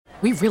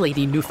we really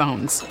need new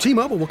phones.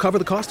 T-Mobile will cover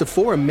the cost of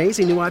 4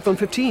 amazing new iPhone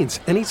 15s,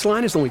 and each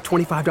line is only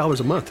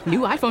 $25 a month. New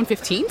iPhone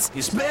 15s?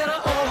 It's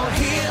better over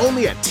here.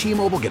 Only at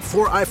T-Mobile, get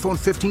 4 iPhone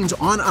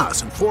 15s on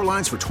us and 4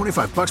 lines for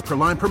 $25 per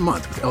line per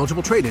month with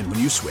eligible trade-in when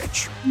you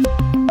switch.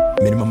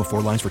 Minimum of 4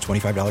 lines for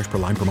 $25 per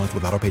line per month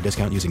with autopay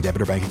discount using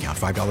debit or bank account.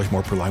 $5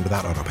 more per line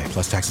without autopay,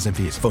 plus taxes and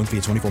fees. Phone fee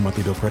at 24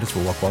 monthly bill credits for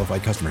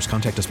well-qualified customers.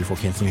 Contact us before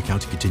canceling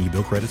account to continue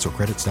bill credits or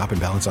credit stop and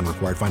balance on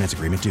required finance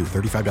agreement due.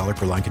 $35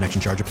 per line connection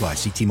charge applies.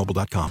 See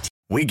T-Mobile.com.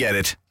 We get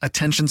it.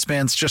 Attention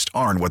spans just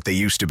aren't what they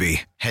used to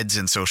be. Heads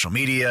in social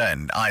media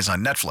and eyes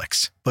on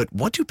Netflix. But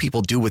what do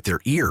people do with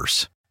their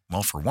ears?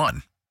 Well, for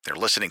one, they're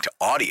listening to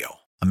audio.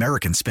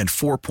 Americans spend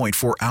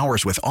 4.4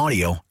 hours with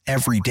audio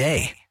every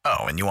day.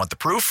 Oh, and you want the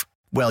proof?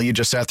 Well, you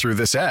just sat through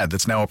this ad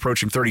that's now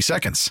approaching 30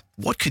 seconds.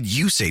 What could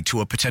you say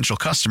to a potential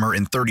customer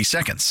in 30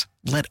 seconds?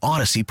 Let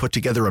Odyssey put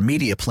together a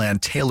media plan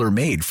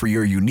tailor-made for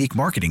your unique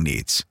marketing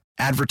needs.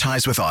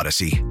 Advertise with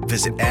Odyssey.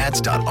 Visit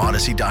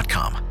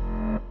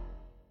ads.odyssey.com.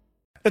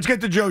 Let's get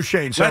to Joe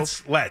Schoen. So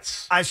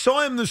let's. I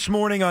saw him this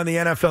morning on the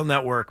NFL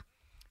Network,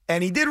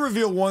 and he did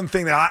reveal one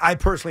thing that I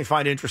personally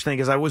find interesting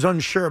because I was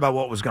unsure about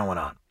what was going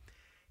on.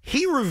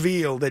 He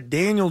revealed that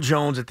Daniel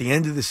Jones at the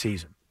end of the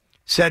season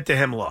said to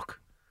him, look,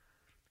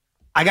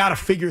 I got to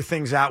figure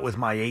things out with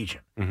my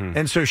agent. Mm-hmm.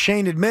 And so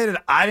Shane admitted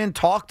I didn't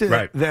talk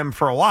to them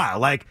for a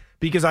while,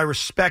 because I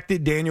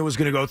respected Daniel was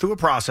going to go through a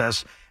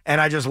process, and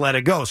I just let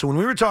it go. So when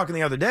we were talking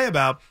the other day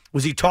about,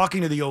 was he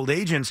talking to the old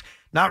agents?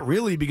 Not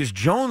really, because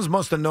Jones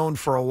must have known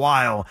for a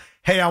while,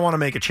 hey, I want to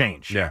make a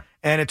change. Yeah.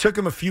 And it took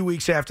him a few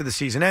weeks after the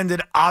season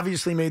ended,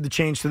 obviously made the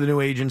change to the new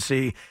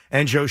agency,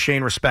 and Joe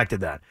Schoen respected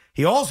that.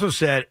 He also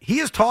said he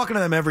is talking to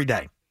them every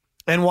day.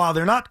 And while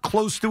they're not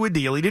close to a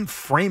deal, he didn't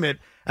frame it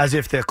as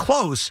if they're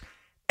close.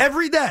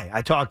 Every day,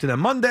 I talk to them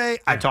Monday,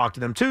 I talk to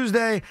them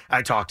Tuesday,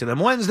 I talk to them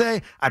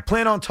Wednesday. I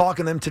plan on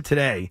talking to them to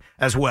today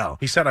as well.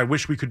 He said, I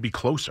wish we could be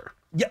closer.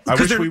 Yeah, I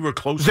wish we were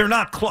closer. They're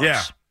not close.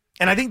 Yeah.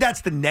 And I think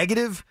that's the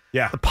negative.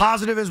 Yeah. The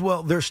positive is,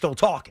 well, they're still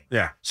talking.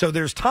 Yeah. So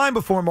there's time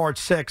before March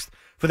 6th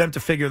for them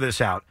to figure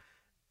this out.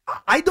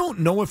 I don't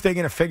know if they're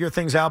going to figure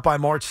things out by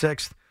March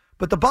 6th,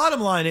 but the bottom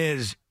line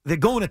is they're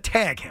going to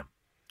tag him.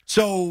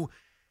 So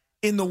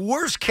in the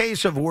worst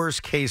case of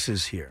worst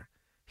cases here,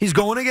 he's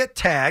going to get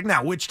tagged.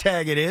 Now, which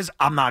tag it is,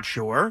 I'm not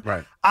sure.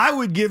 Right. I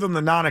would give him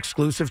the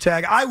non-exclusive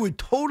tag. I would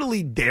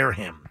totally dare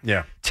him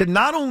to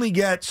not only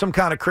get some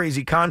kind of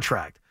crazy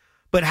contract,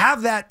 but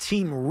have that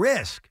team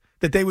risk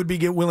that they would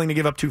be willing to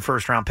give up 2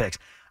 first-round picks.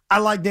 I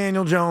like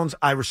Daniel Jones.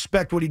 I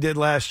respect what he did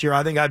last year.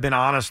 I think I've been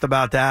honest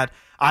about that.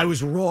 I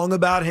was wrong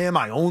about him.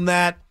 I own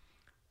that.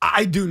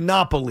 I do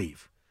not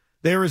believe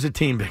there is a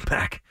team, Big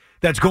Mac,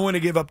 that's going to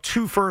give up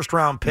 2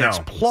 first-round picks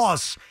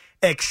plus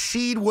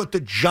exceed what the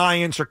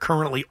Giants are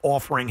currently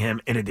offering him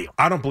in a deal.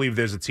 I don't believe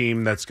there's a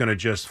team that's going to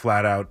just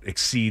flat out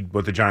exceed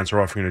what the Giants are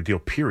offering in a deal,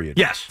 period.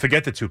 Yes.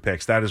 Forget the 2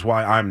 picks. That is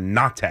why I'm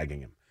not tagging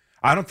him.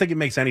 I don't think it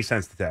makes any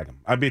sense to tag him.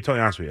 I'll be totally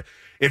honest with you.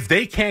 If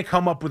they can't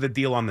come up with a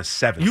deal on the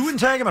 7th, you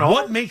wouldn't tag him at all?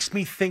 What makes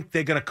me think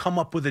they're going to come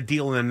up with a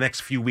deal in the next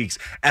few weeks?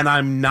 And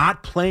I'm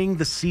not playing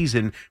the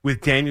season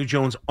with Daniel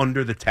Jones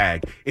under the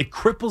tag. It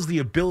cripples the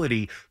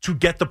ability to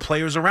get the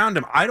players around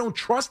him. I don't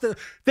trust them.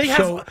 They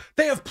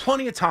have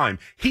plenty of time.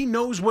 He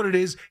knows what it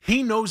is.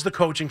 He knows the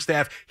coaching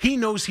staff. He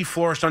knows he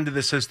flourished under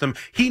the system.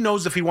 He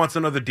knows if he wants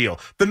another deal.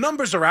 The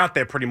numbers are out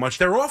there pretty much.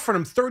 They're offering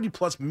him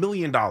 $30+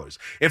 million.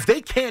 If they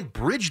can't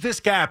bridge this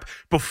gap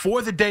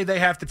before the day they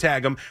have to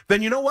tag him,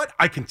 then you know what?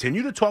 I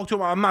continue to talk to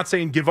him. I'm not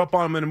saying give up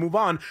on him and move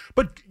on,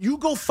 but you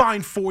go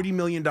find $40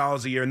 million a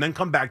year and then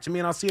come back to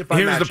me and I'll see if I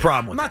match it. Here's the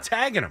problem. I'm not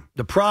tagging him.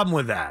 The problem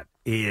with that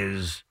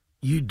is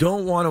you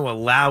don't want to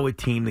allow a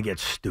team to get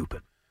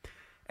stupid.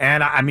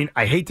 And I mean,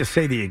 I hate to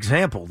say the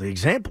example. The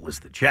example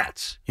is the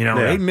Jets.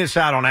 They miss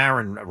out on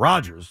Aaron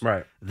Rodgers.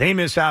 Right. They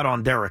miss out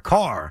on Derek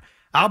Carr.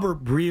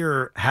 Albert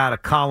Breer had a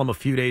column a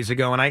few days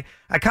ago, and I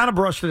kind of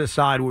brushed it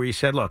aside where he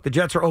said, look, the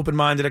Jets are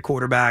open-minded at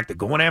quarterback. They're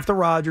going after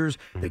Rodgers.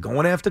 They're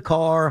going after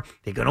Carr.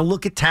 They're going to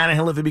look at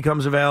Tannehill if it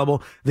becomes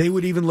available. They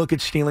would even look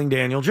at stealing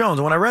Daniel Jones.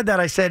 And when I read that,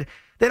 I said,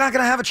 they're not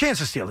going to have a chance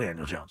to steal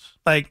Daniel Jones.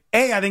 I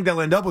think they'll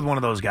end up with one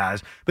of those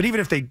guys. But even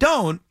if they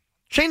don't,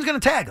 Shane's going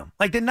to tag him.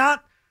 They're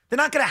not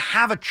going to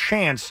have a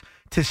chance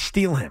to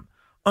steal him.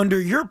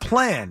 Under your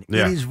plan, it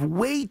is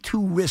way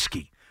too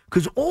risky.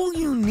 Because all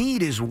you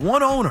need is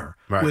one owner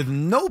with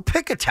no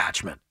pick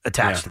attachment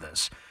attached to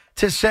this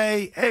to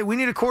say, hey, we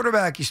need a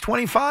quarterback. He's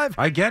 25.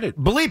 I get it.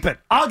 Bleep it.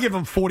 I'll give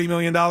him $40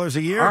 million a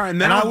year,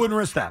 and I wouldn't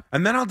risk that.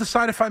 And then I'll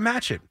decide if I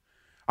match it.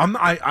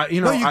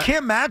 You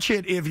can't match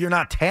it if you're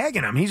not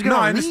tagging him. He's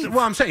going to leave.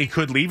 Well, I'm saying he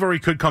could leave, or he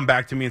could come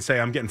back to me and say,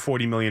 I'm getting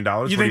 $40 million.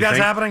 You think that's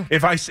happening?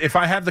 If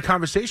I have the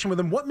conversation with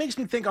him, what makes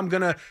me think I'm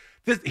going to...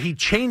 He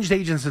changed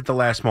agents at the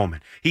last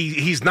moment.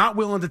 He's not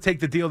willing to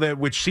take the deal there,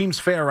 which seems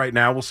fair right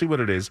now. We'll see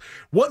what it is.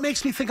 What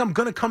makes me think I'm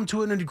going to come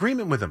to an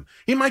agreement with him?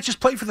 He might just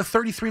play for the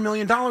 $33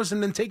 million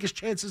and then take his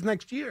chances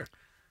next year.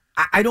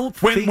 I don't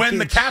think when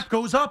the cap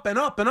goes up and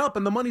up and up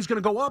and the money's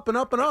going to go up and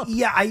up and up.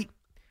 Yeah,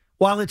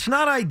 while it's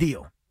not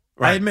ideal,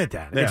 I admit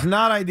that. Yeah. It's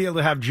not ideal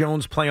to have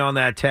Jones play on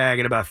that tag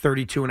at about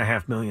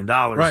 $32.5 million.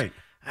 Right.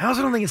 I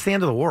also don't think it's the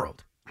end of the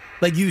world.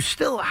 Like, you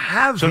still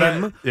have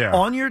him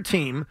on your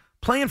team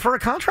playing for a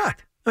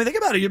contract. I mean, think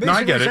about it. You're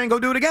basically saying, go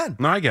do it again.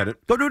 No, I get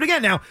it. Go do it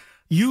again. Now,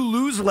 you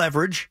lose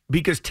leverage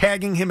because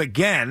tagging him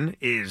again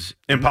is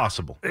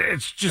impossible.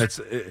 It's just,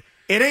 it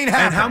ain't happening.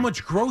 And how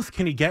much growth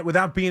can he get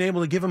without being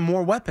able to give him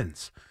more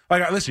weapons?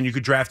 Like, listen, you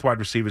could draft wide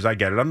receivers. I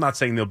get it. I'm not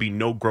saying there'll be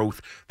no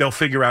growth. They'll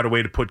figure out a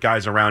way to put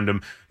guys around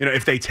him. You know,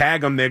 if they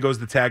tag him, there goes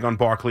the tag on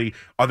Barkley.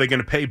 Are they going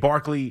to pay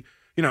Barkley?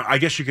 You know, I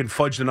guess you can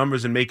fudge the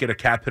numbers and make it a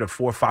cap hit of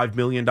 $4 or $5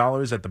 million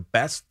at the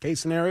best case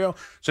scenario.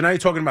 So now you're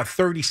talking about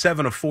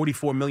 $37 or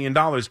 $44 million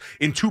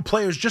in two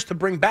players just to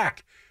bring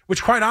back,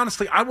 which, quite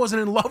honestly, I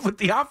wasn't in love with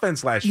the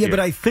offense last year. Yeah, but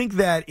I think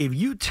that if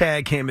you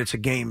tag him, it's a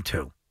game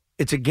too.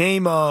 It's a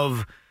game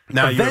of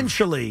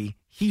eventually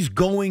he's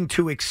going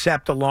to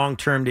accept a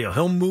long-term deal.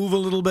 He'll move a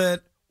little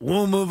bit,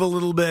 we'll move a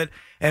little bit,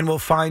 and we'll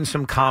find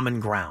some common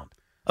ground.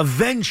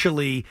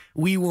 Eventually,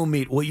 we will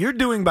meet. What you're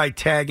doing by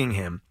tagging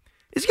him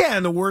is,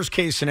 in the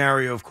worst-case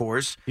scenario, of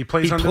course, he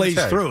plays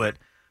through it.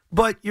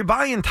 But you're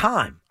buying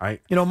time. March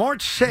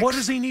 6th. What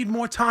does he need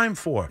more time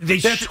for?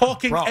 They're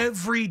talking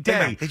every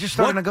day. They just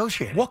started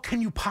negotiating. What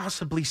can you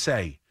possibly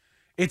say?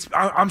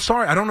 I'm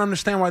sorry. I don't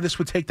understand why this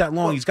would take that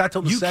long. He's got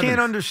till the 7th. You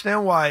can't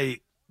understand why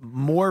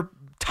more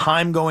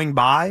time going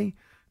by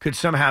could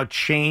somehow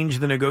change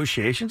the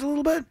negotiations a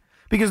little bit?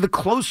 Because the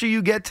closer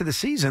you get to the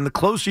season, the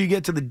closer you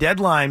get to the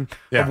deadline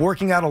of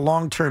working out a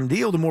long-term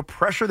deal, the more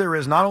pressure there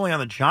is not only on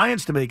the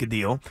Giants to make a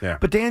deal,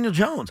 but Daniel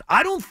Jones.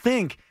 I don't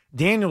think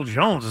Daniel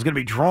Jones is going to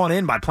be drawn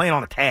in by playing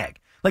on a tag.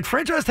 Like,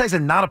 franchise tags are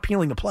not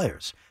appealing to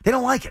players. They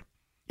don't like it.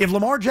 If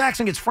Lamar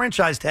Jackson gets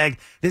franchise tagged,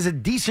 there's a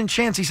decent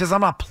chance he says,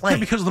 I'm not playing. Yeah,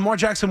 because Lamar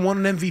Jackson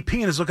won an MVP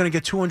and is looking to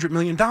get $200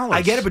 million.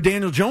 I get it, but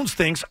Daniel Jones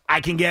thinks I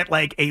can get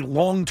like a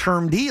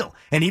long-term deal.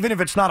 And even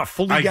if it's not a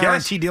fully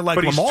guaranteed deal like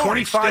Lamar,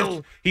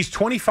 he's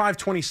 25,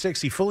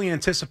 26. He fully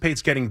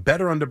anticipates getting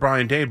better under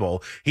Brian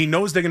Daboll. He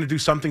knows they're going to do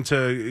something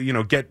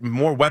to, get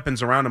more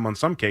weapons around him on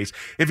some case.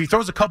 If he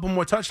throws a couple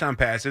more touchdown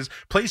passes,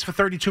 plays for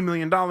 $32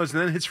 million, and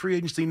then hits free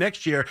agency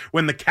next year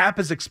when the cap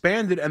is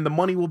expanded and the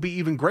money will be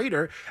even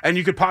greater, and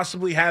you could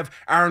possibly have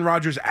Aaron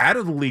Rodgers out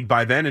of the league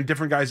by then and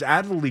different guys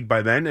out of the league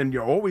by then, and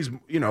you're always,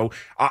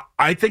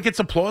 I think it's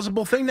a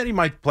plausible thing that he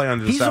might play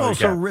under the salary cap.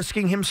 He's also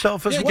risking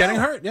himself as well. Getting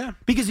hurt,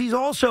 Because he's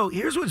also,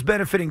 here's what's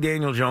benefiting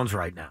Daniel Jones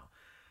right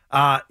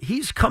now.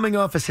 He's coming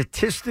off a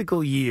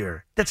statistical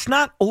year that's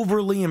not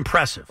overly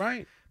impressive.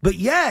 Right. But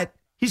yet,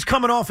 he's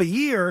coming off a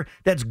year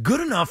that's good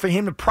enough for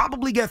him to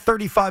probably get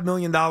 $35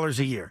 million a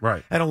year.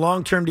 Right. And a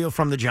long-term deal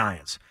from the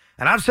Giants.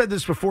 And I've said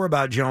this before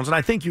about Jones, and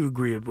I think you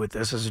agree with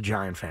this as a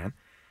Giant fan.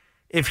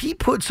 If he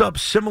puts up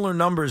similar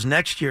numbers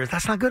next year,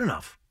 that's not good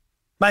enough.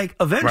 Like,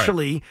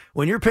 eventually,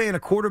 when you're paying a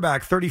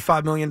quarterback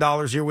 $35 million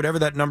a year, whatever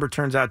that number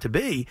turns out to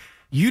be,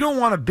 you don't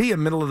want to be a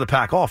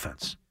middle-of-the-pack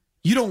offense.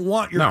 You don't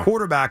want your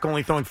quarterback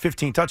only throwing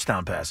 15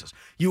 touchdown passes.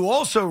 You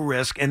also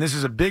risk, and this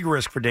is a big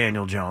risk for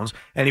Daniel Jones,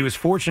 and he was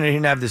fortunate he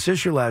didn't have this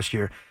issue last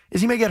year,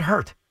 is he may get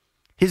hurt.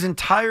 His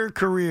entire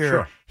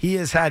career, he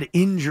has had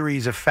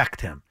injuries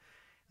affect him.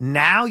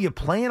 Now you're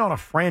playing on a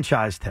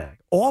franchise tag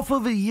off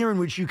of a year in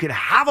which you could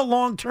have a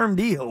long-term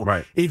deal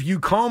if you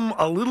come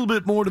a little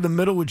bit more to the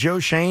middle with Joe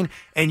Schoen,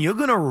 and you're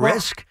going to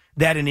risk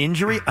that an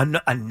injury, a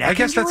neck injury? I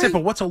guess that's it,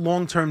 but what's a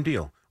long-term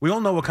deal? We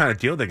all know what kind of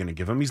deal they're going to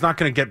give him. He's not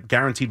going to get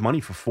guaranteed money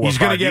for 4 or 5 years. He's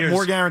going to get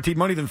more guaranteed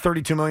money than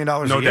 $32 million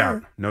a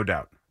year. No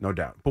doubt.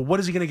 But what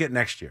is he going to get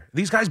next year?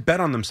 These guys bet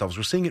on themselves.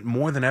 We're seeing it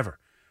more than ever.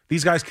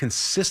 These guys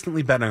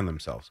consistently bet on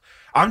themselves.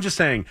 I'm just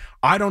saying,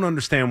 I don't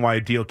understand why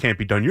a deal can't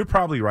be done. You're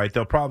probably right.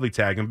 They'll probably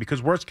tag him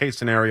because worst case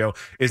scenario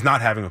is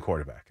not having a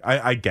quarterback.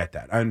 I get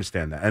that. I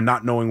understand that. And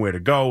not knowing where to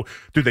go.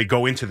 Do they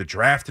go into the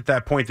draft at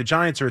that point? The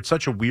Giants are at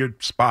such a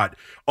weird spot,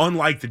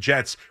 unlike the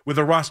Jets, with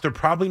a roster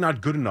probably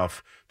not good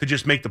enough to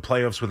just make the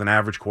playoffs with an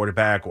average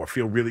quarterback or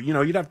feel really,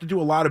 you'd have to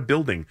do a lot of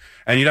building.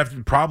 And you'd have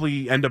to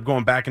probably end up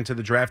going back into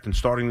the draft and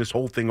starting this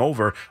whole thing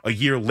over a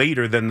year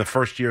later than the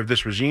first year of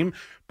this regime.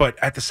 But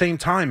at the same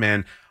time,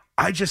 man,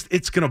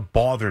 it's going to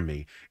bother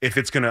me if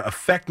it's going to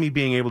affect me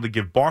being able to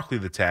give Barkley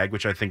the tag,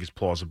 which I think is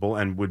plausible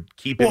and would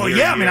keep it. Well,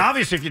 yeah, I mean,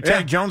 obviously, if you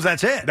tag Jones,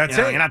 that's it. That's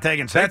it. You're not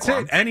tagging Saquon. That's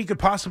it. And he could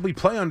possibly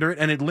play under it,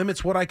 and it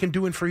limits what I can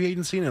do in free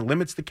agency, and it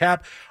limits the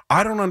cap.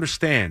 I don't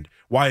understand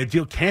why a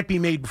deal can't be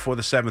made before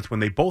the 7th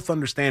when they both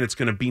understand it's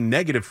going to be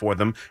negative for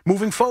them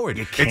moving forward.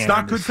 It's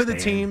not good for the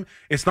team.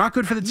 It's not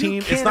good for the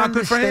team. It's not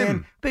good for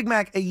him. Big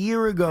Mac, a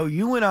year ago,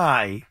 you and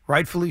I,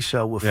 rightfully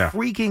so, were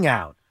freaking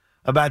out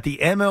about the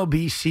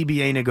MLB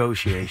CBA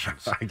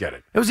negotiations. I get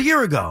it. It was a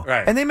year ago.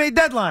 Right. And they made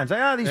deadlines.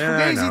 These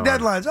fugazi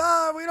deadlines.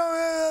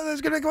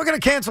 We're going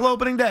to cancel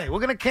opening day. We're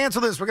going to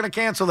cancel this. We're going to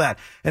cancel that.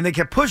 And they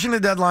kept pushing the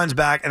deadlines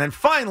back. And then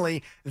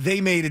finally,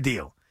 they made a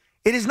deal.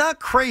 It is not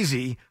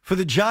crazy for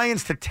the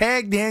Giants to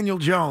tag Daniel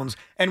Jones,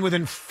 and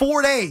within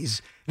 4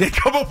 days, they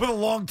come up with a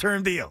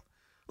long-term deal.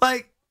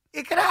 Like,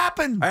 it could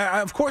happen.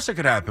 Of course it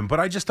could happen, but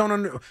I just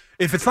don't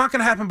if it's not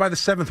going to happen by the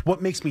 7th,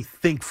 what makes me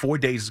think 4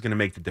 days is going to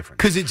make the difference?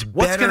 Because it's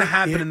what's going to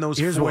happen in those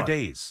 4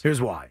 days? Here's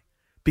why.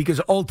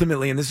 because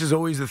ultimately, and this is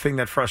always the thing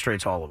that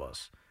frustrates all of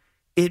us,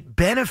 it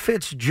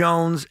benefits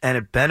Jones and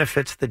it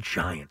benefits the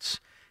Giants.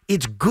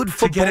 It's good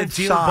for to get both a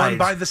deal sides done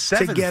by the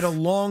 7th. to get a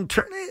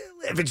long-term.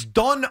 If it's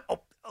done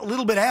a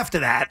little bit after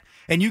that,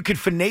 and you could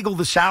finagle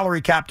the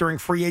salary cap during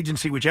free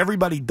agency, which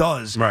everybody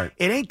does, right.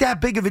 It ain't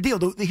that big of a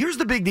deal. Here's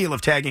the big deal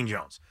of tagging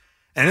Jones,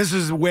 and this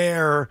is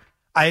where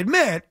I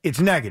admit it's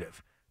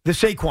negative. The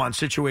Saquon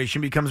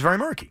situation becomes very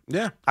murky.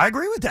 Yeah. I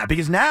agree with that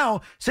because now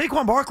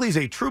Saquon Barkley is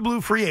a true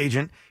blue free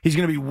agent. He's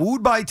going to be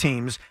wooed by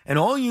teams, and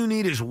all you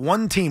need is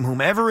one team,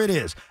 whomever it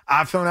is.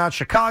 I've thrown out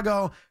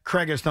Chicago.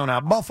 Craig has thrown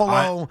out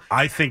Buffalo.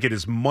 I think it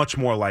is much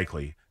more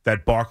likely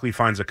that Barkley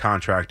finds a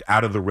contract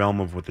out of the realm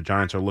of what the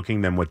Giants are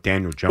looking than what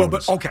Daniel Jones.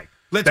 But okay.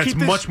 That's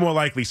much more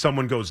likely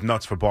someone goes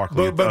nuts for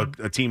Barkley,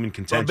 a team in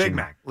contention. Big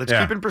Mac, let's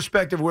keep in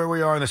perspective where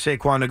we are in the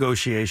Saquon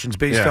negotiations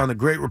based on the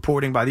great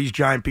reporting by these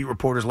Giant beat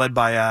reporters led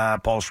by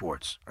Paul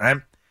Schwartz. Right?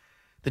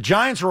 The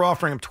Giants are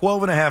offering him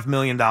 $12.5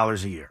 million a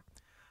year.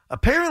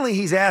 Apparently,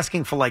 he's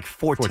asking for like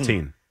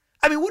 14.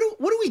 I mean, what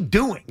are we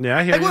doing? Yeah,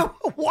 I hear you.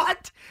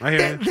 What? I hear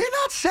you. They're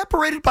not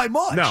separated by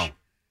much. No.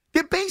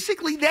 They're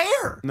basically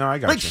there. No, I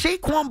got you.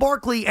 Saquon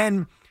Barkley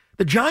and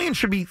the Giants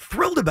should be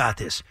thrilled about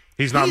this.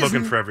 He's not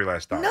looking for every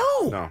last dollar.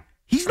 No.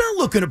 He's not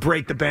looking to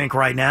break the bank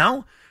right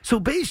now. So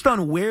based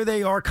on where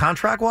they are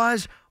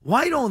contract-wise,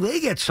 why don't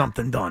they get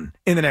something done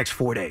in the next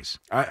 4 days?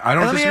 I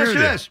don't let me disagree ask with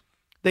you you. this.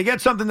 They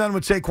get something done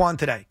with Saquon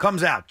today.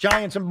 Comes out.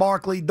 Giants and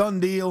Barkley, done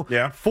deal.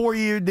 Yeah.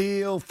 4-year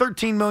deal,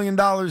 $13 million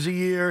a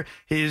year.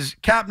 His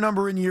cap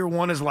number in year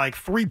one is like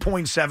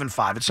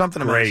 3.75. It's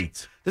something amazing.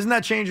 Great. Doesn't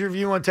that change your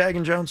view on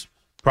tagging Jones?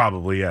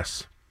 Probably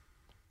yes.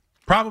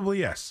 Probably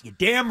yes. You're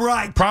damn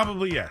right.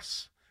 Probably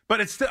yes. But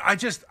it's still, I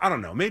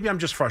don't know. Maybe I'm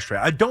just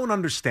frustrated. I don't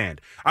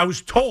understand. I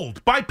was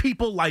told by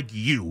people like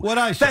you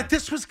that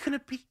this was going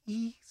to be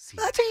easy.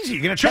 That's easy.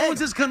 You're going to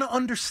Jones is going to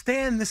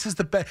understand this is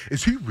the best.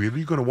 Is he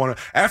really going to want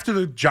to? After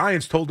the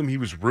Giants told him he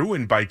was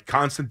ruined by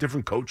constant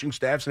different coaching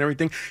staffs and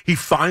everything, he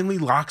finally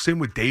locks in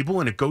with Dable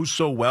and it goes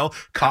so well.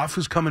 Koff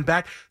is coming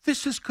back.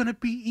 This is going to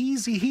be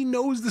easy. He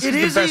knows this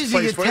is the best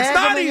place for him. It's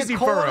not easy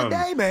for him.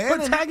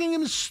 But tagging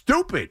him is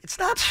stupid. It's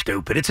not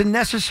stupid. It's a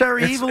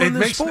necessary evil in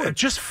this sport.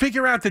 Just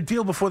figure out the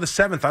deal before the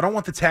 7th. I don't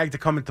want the tag to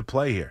come into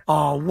play here.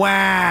 Oh,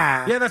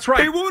 wow. Yeah, that's right.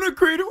 They won't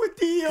agree to a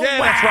deal. Yeah,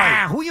 that's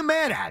right. Who you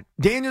mad at?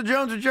 Daniel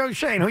Jones or Joe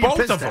Shane? Who you Both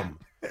pissed of them.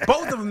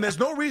 Both of them. There's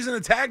no reason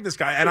to tag this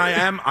guy, and I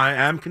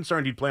am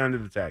concerned he'd play under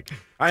the tag.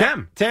 I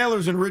am.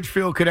 Taylor's in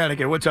Ridgefield,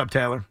 Connecticut. What's up,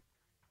 Taylor?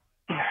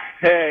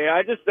 Hey,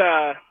 I just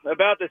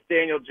about this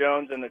Daniel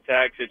Jones and the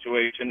tag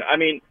situation. I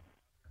mean,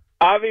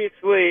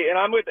 obviously, and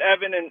I'm with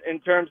Evan in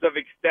terms of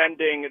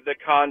extending the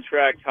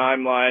contract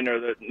timeline or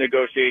the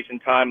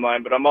negotiation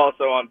timeline, but I'm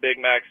also on Big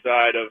Mac's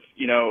side of,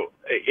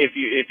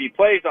 if he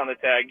plays on the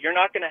tag, you're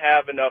not going to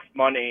have enough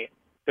money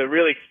to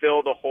really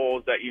fill the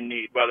holes that you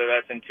need, whether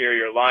that's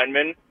interior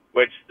linemen,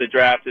 which the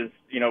draft is,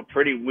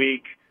 pretty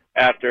weak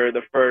after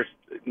the first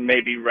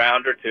maybe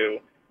round or two,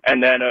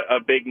 and then a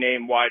big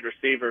name wide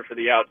receiver for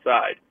the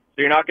outside.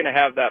 So you're not going to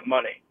have that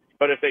money.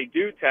 But if they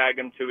do tag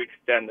him to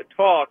extend the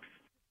talks,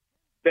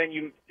 then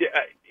you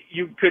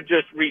could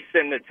just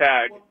rescind the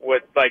tag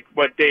with like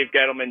what Dave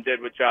Gettleman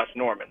did with Josh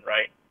Norman,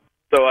 right?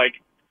 So like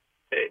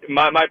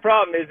my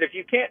problem is if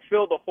you can't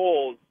fill the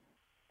holes,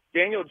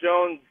 Daniel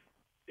Jones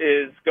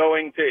is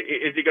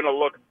he going to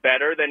look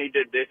better than he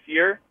did this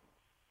year?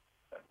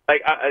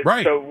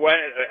 Right. So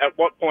at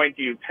what point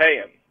do you pay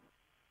him?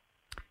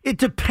 It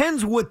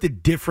depends what the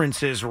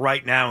difference is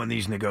right now in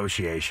these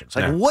negotiations.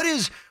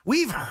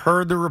 We've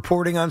heard the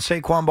reporting on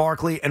Saquon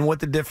Barkley and what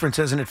the difference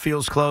is, and it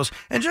feels close.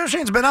 And Joe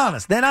Shane's been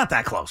honest. They're not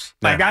that close.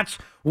 Yeah. That's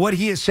what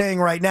he is saying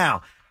right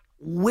now.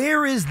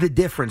 Where is the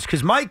difference?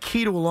 Because my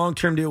key to a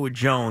long-term deal with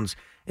Jones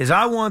is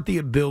I want the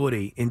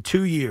ability in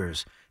 2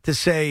 years to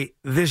say,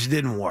 this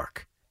didn't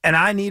work. And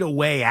I need a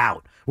way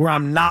out where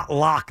I'm not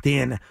locked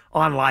in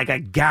on like a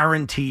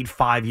guaranteed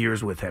 5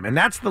 years with him. And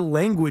that's the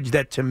language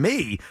that, to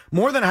me,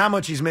 more than how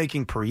much he's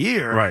making per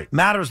year,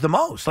 matters the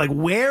most. Like,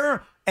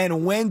 where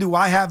and when do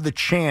I have the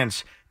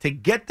chance to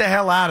get the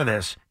hell out of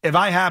this if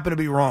I happen to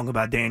be wrong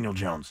about Daniel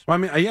Jones? Well, I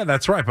mean, yeah,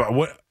 that's right. But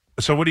what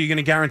are you going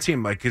to guarantee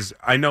him? Like, because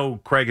I know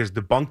Craig has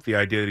debunked the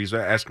idea that he's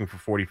asking for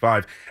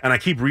 45, and I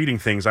keep reading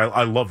things.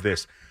 I love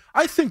this.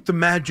 I think the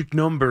magic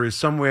number is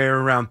somewhere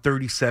around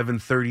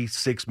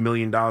 $36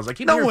 million. Like,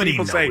 nobody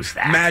people knows say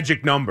that.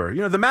 Magic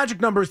number. The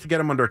magic number is to get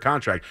him under a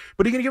contract.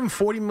 But are you going to give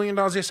him $40 million?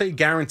 They say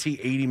guarantee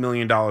 $80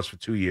 million for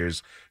 2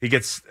 years. He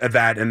gets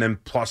that and then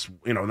plus,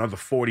 another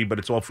 40, but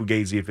it's all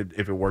fugazi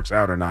if it works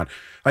out or not.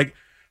 Like,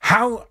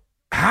 how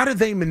do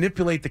they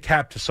manipulate the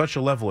cap to such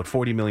a level at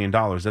 $40 million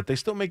that they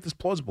still make this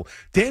plausible?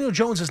 Daniel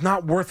Jones is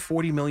not worth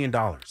 $40 million.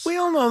 We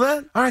all know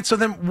that. All right, so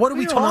then what are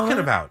we talking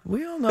about?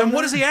 We all know Then that.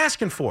 what is he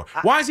asking for?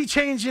 Why is he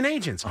changing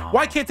agents?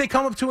 Why can't they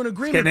come up to an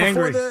agreement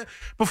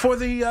before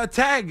the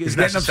tag is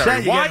necessary?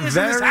 Upset. Why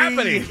isn't this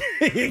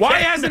happening? Why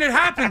hasn't it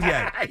happened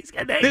yet? He's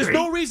getting angry. There's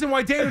no reason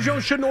why Daniel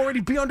Jones shouldn't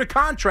already be under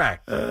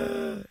contract.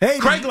 Hey,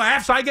 Craig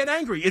laughs, I get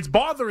angry. It's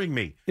bothering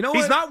me. You know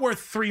He's what? not worth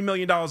 $3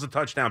 million a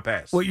touchdown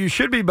pass. What you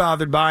should be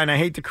bothered by, and I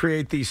hate to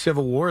create these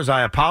civil wars,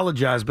 I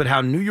apologize, but how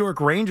New York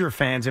Ranger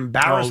fans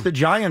embarrassed the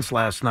Giants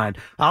last night.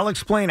 I'll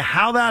explain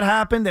how that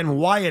happened and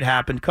why it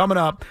happened coming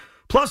up.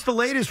 Plus the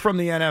latest from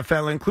the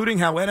NFL, including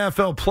how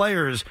NFL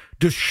players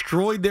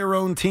destroyed their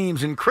own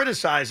teams and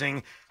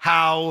criticizing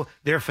how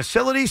their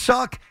facilities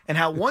suck and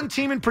how one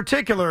team in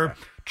particular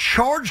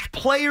charged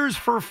players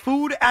for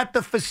food at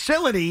the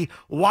facility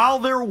while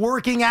they're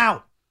working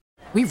out.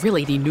 We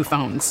really need new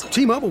phones.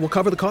 T-Mobile will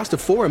cover the cost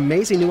of 4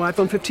 amazing new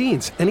iPhone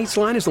 15s, and each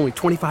line is only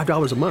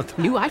 $25 a month.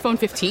 New iPhone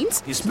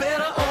 15s? It's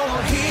better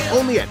over here.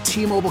 Only at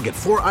T-Mobile, get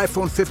 4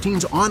 iPhone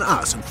 15s on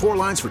us and 4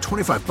 lines for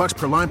 $25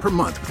 per line per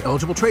month with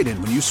eligible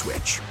trade-in when you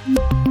switch.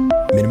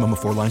 Minimum of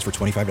 4 lines for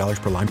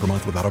 $25 per line per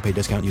month with autopay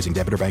discount using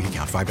debit or bank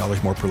account.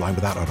 $5 more per line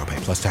without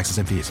autopay, plus taxes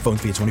and fees. Phone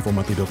fee at 24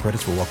 monthly bill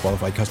credits for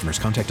well-qualified customers.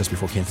 Contact us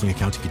before canceling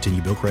account to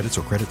continue bill credits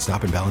or credit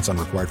stop and balance on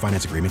required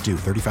finance agreement due.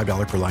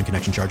 $35 per line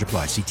connection charge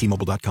applies. See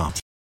T-Mobile.com.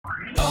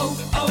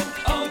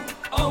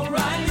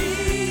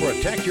 O'Reilly.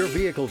 Protect your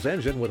vehicle's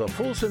engine with a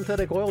full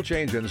synthetic oil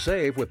change and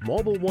save with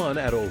Mobil 1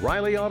 at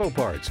O'Reilly Auto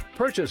Parts.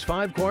 Purchase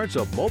 5 quarts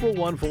of Mobil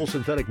 1 full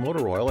synthetic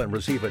motor oil and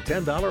receive a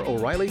 $10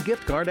 O'Reilly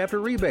gift card after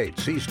rebate.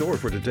 See store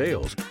for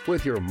details.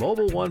 With your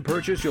Mobil 1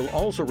 purchase, you'll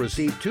also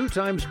receive 2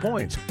 times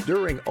points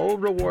during O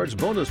Rewards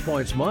Bonus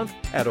Points Month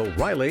at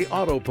O'Reilly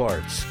Auto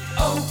Parts.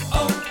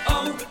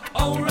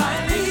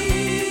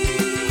 O'Reilly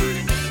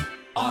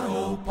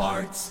Auto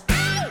Parts.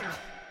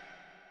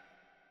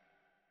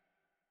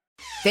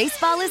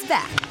 Baseball is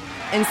back,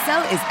 and so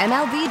is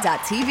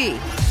MLB.tv.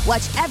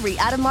 Watch every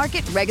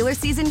out-of-market regular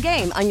season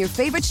game on your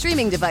favorite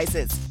streaming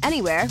devices,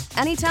 anywhere,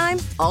 anytime,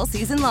 all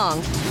season long.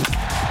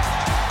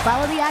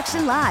 Follow the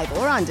action live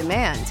or on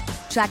demand.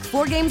 Track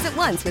 4 games at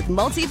once with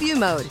multi-view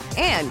mode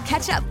and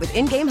catch up with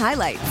in-game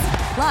highlights.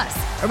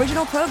 Plus,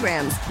 original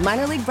programs,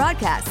 minor league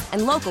broadcasts,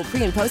 and local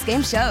pre- and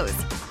post-game shows.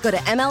 Go to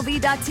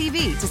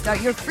MLB.tv to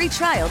start your free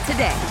trial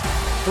today.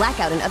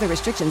 Blackout and other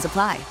restrictions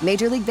apply.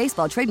 Major League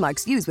Baseball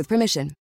trademarks used with permission.